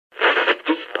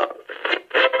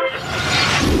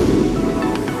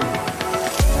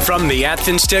From the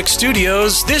Athens Tech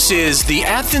Studios, this is the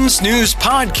Athens News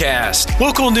Podcast.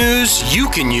 Local news you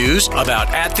can use about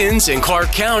Athens and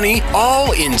Clark County,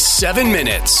 all in 7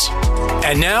 minutes.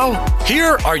 And now,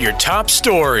 here are your top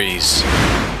stories.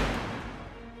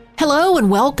 Hello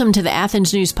and welcome to the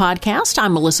Athens News Podcast.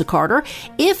 I'm Melissa Carter.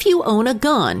 If you own a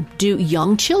gun, do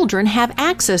young children have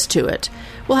access to it?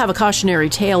 We'll have a cautionary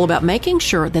tale about making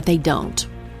sure that they don't.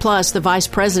 Plus, the Vice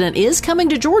President is coming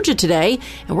to Georgia today,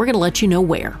 and we're going to let you know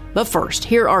where. But first,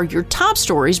 here are your top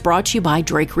stories brought to you by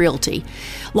Drake Realty.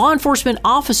 Law enforcement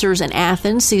officers in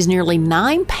Athens seized nearly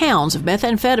 9 pounds of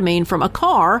methamphetamine from a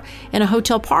car in a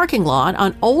hotel parking lot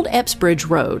on Old Epps-Bridge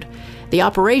Road. The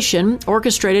operation,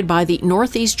 orchestrated by the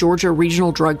Northeast Georgia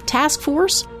Regional Drug Task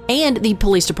Force and the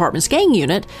police department's gang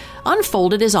unit,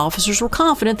 unfolded as officers were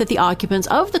confident that the occupants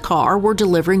of the car were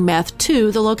delivering meth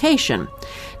to the location.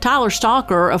 Tyler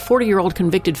Stalker, a 40-year-old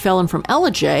convicted felon from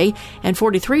Ellijay, and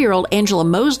 43-year-old Angela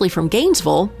Mosley from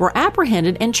Gainesville were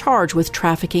apprehended and charged with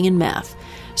trafficking in meth.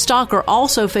 Stalker,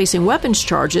 also facing weapons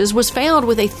charges, was found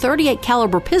with a .38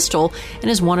 caliber pistol and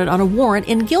is wanted on a warrant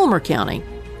in Gilmer County.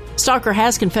 Stalker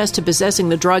has confessed to possessing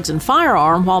the drugs and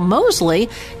firearm, while Mosley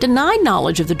denied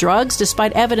knowledge of the drugs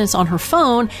despite evidence on her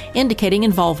phone indicating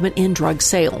involvement in drug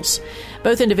sales.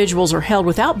 Both individuals are held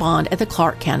without bond at the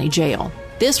Clark County Jail.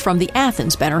 This from the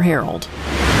Athens Banner-Herald.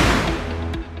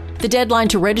 The deadline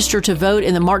to register to vote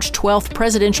in the March 12th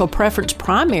presidential preference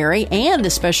primary and the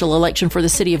special election for the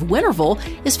city of Winterville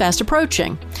is fast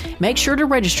approaching. Make sure to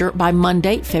register by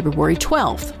Monday, February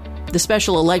 12th. The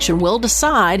special election will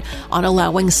decide on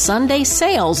allowing Sunday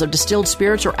sales of distilled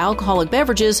spirits or alcoholic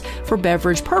beverages for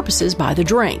beverage purposes by the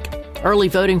drink. Early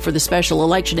voting for the special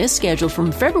election is scheduled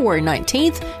from February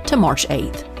 19th to March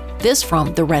 8th. This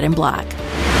from the Red and Black.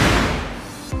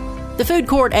 The food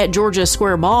court at Georgia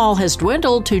Square Mall has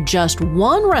dwindled to just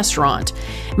one restaurant.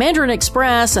 Mandarin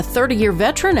Express, a 30-year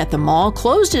veteran at the mall,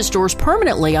 closed its doors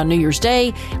permanently on New Year's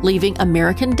Day, leaving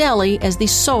American Deli as the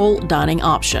sole dining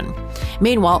option.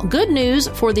 Meanwhile, good news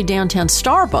for the downtown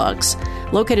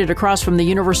Starbucks. Located across from the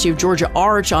University of Georgia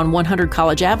Arch on 100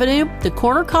 College Avenue, the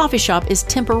corner coffee shop is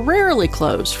temporarily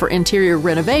closed for interior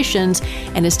renovations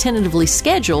and is tentatively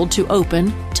scheduled to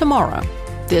open tomorrow.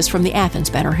 This from the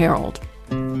Athens Banner-Herald.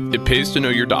 It pays to know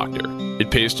your doctor.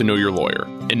 It pays to know your lawyer.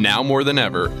 And now more than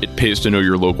ever, it pays to know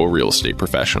your local real estate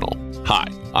professional. Hi,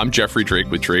 I'm Jeffrey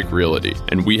Drake with Drake Realty,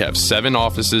 and we have 7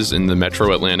 offices in the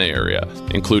metro Atlanta area,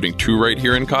 including 2 right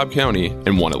here in Cobb County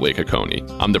and 1 at Lake Oconee.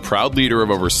 I'm the proud leader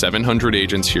of over 700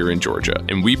 agents here in Georgia,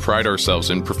 and we pride ourselves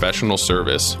in professional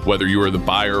service, whether you are the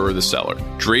buyer or the seller.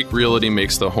 Drake Realty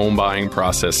makes the home buying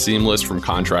process seamless from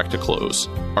contract to close.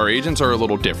 Our agents are a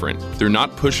little different. They're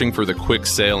not pushing for the quick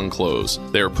sale and close.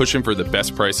 They are pushing for the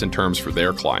best price and terms for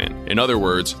their client. In other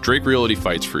words, Drake Realty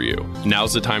fights for you.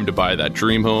 Now's the time to buy that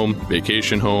dream home,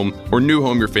 vacation home, or new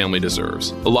home your family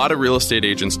deserves. A lot of real estate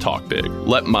agents talk big.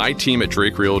 Let my team at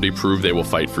Drake Realty prove they will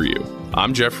fight for you.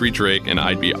 I'm Jeffrey Drake, and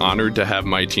I'd be honored to have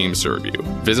my team serve you.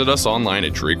 Visit us online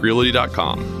at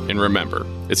drakerealty.com. And remember,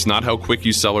 it's not how quick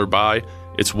you sell or buy,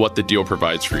 it's what the deal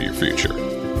provides for your future.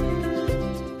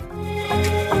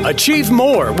 Achieve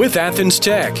more with Athens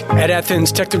Tech. At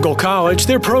Athens Technical College,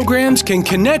 their programs can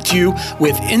connect you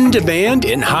with in-demand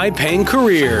and high-paying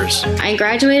careers. I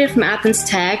graduated from Athens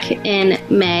Tech in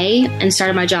May and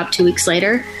started my job 2 weeks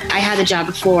later. I had the job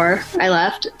before I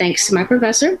left, thanks to my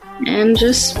professor, and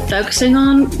just focusing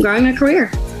on growing a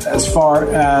career. As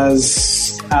far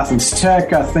as Athens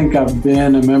Tech, I think I've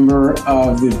been a member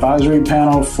of the advisory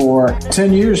panel for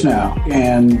 10 years now,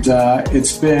 and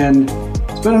it's been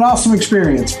an awesome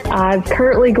experience. I'm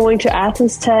currently going to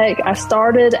Athens Tech. I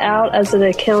started out as an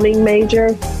accounting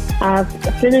major. I've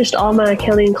finished all my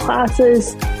accounting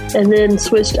classes and then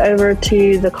switched over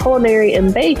to the culinary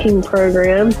and baking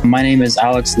program. My name is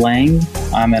Alex Lang.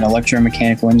 I'm an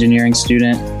electromechanical engineering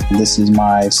student. This is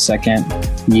my second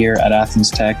year at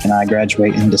Athens Tech, and I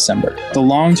graduate in December. The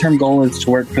long-term goal is to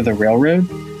work for the railroad,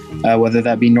 whether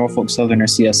that be Norfolk Southern or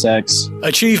CSX.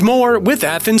 Achieve more with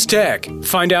Athens Tech.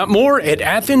 Find out more at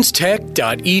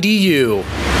athenstech.edu.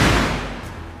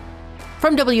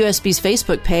 From WSB's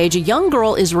Facebook page, a young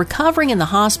girl is recovering in the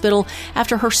hospital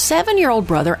after her 7-year-old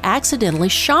brother accidentally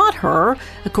shot her,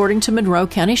 according to Monroe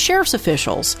County Sheriff's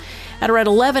officials. At around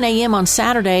 11 a.m. on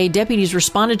Saturday, deputies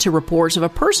responded to reports of a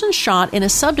person shot in a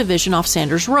subdivision off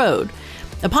Sanders Road.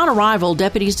 Upon arrival,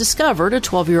 deputies discovered a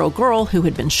 12-year-old girl who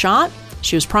had been shot.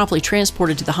 She was promptly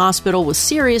transported to the hospital with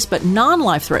serious but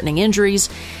non-life-threatening injuries.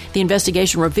 The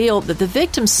investigation revealed that the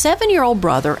victim's 7-year-old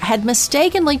brother had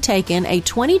mistakenly taken a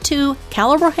 .22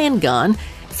 caliber handgun,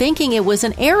 thinking it was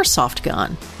an airsoft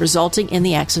gun, resulting in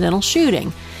the accidental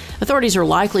shooting. Authorities are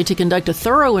likely to conduct a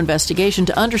thorough investigation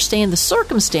to understand the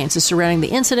circumstances surrounding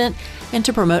the incident and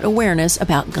to promote awareness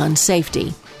about gun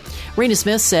safety. Rena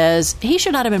Smith says he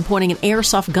should not have been pointing an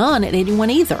airsoft gun at anyone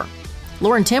either.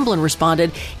 Lauren Timblin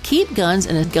responded, "Keep guns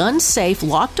in a gun safe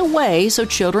locked away so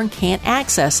children can't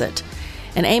access it."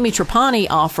 And Amy Trapani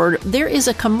offered, "There is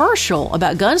a commercial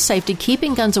about gun safety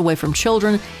keeping guns away from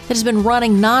children that has been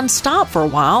running nonstop for a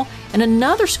while, and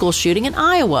another school shooting in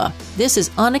Iowa. This is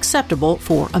unacceptable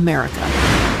for America."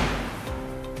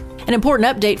 An important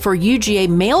update for UGA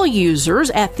mail users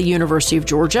at the University of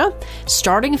Georgia.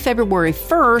 Starting February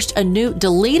 1st, a new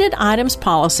deleted items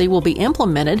policy will be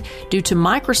implemented due to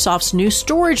Microsoft's new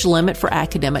storage limit for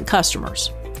academic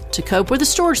customers. To cope with the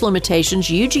storage limitations,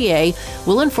 UGA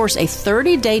will enforce a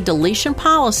 30-day deletion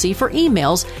policy for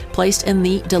emails placed in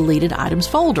the deleted items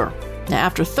folder. Now,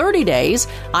 after 30 days,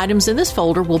 items in this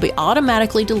folder will be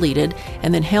automatically deleted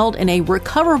and then held in a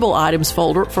recoverable items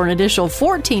folder for an additional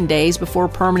 14 days before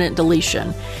permanent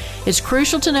deletion. It's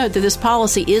crucial to note that this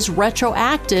policy is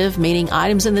retroactive, meaning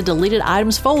items in the deleted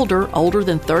items folder older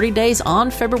than 30 days on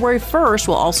February 1st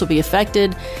will also be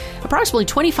affected. Approximately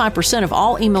 25% of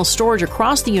all email storage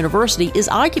across the university is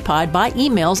occupied by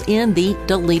emails in the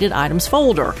deleted items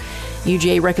folder.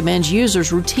 UGA recommends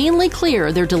users routinely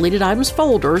clear their deleted items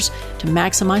folders to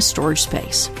maximize storage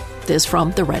space. This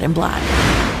from the Red and Black.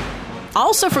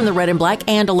 Also from the Red and Black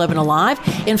and 11 Alive,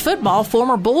 in football,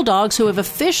 former Bulldogs who have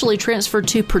officially transferred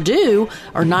to Purdue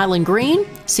are Nyland Green,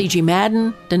 C.G.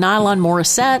 Madden, Denylon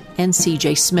Morissette, and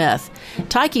C.J. Smith.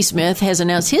 Tyke Smith has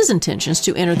announced his intentions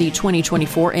to enter the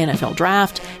 2024 NFL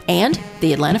Draft, and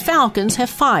the Atlanta Falcons have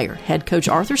fired head coach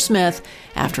Arthur Smith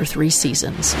after 3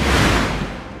 seasons.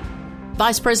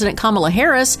 Vice President Kamala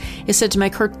Harris is set to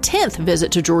make her 10th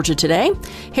visit to Georgia today.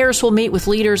 Harris will meet with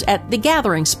leaders at The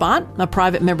Gathering Spot, a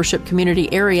private membership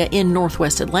community area in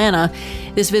northwest Atlanta.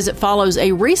 This visit follows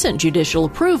a recent judicial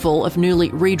approval of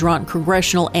newly redrawn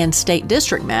congressional and state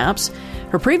district maps.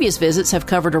 Her previous visits have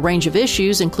covered a range of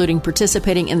issues, including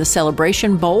participating in the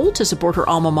Celebration Bowl to support her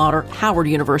alma mater, Howard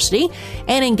University,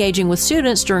 and engaging with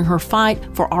students during her Fight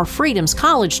for Our Freedoms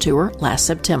college tour last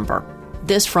September.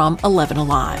 This from 11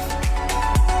 Alive.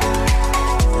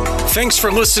 Thanks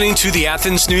for listening to the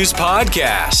Athens News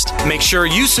Podcast. Make sure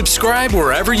you subscribe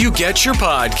wherever you get your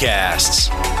podcasts.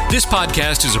 This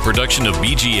podcast is a production of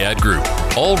BG Ad Group.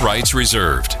 All rights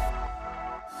reserved.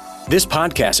 This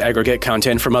podcast aggregate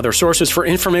content from other sources for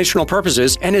informational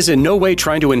purposes and is in no way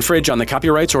trying to infringe on the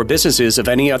copyrights or businesses of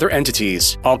any other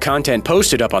entities. All content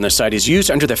posted up on the site is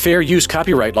used under the Fair Use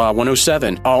Copyright Law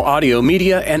 107. All audio,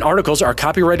 media, and articles are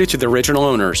copyrighted to the original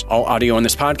owners. All audio on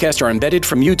this podcast are embedded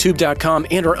from YouTube.com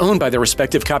and are owned by their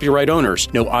respective copyright owners.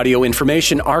 No audio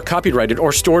information are copyrighted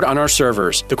or stored on our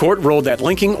servers. The court ruled that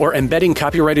linking or embedding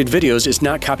copyrighted videos is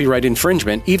not copyright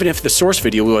infringement, even if the source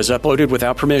video was uploaded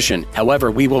without permission.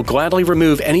 However, we will gladly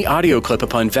remove any audio clip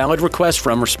upon valid request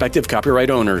from respective copyright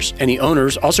owners. Any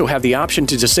owners also have the option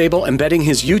to disable embedding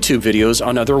his YouTube videos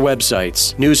on other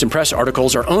websites. News and press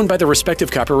articles are owned by the respective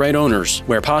copyright owners.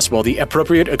 Where possible, the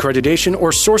appropriate accreditation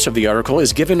or source of the article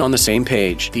is given on the same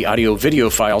page. The audio-video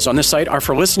files on the site are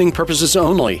for listening purposes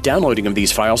only. Downloading of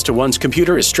these files to one's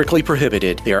computer is strictly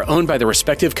prohibited. They are owned by the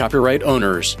respective copyright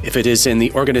owners. If it is in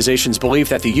the organization's belief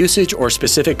that the usage or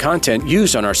specific content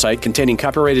used on our site containing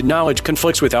copyrighted knowledge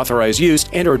conflicts with authorized use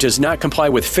and or does not comply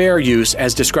with fair use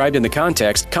as described in the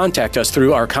context, contact us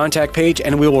through our contact page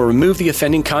and we will remove the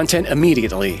offending content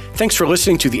immediately. Thanks for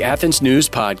listening to the Athens News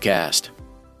Podcast.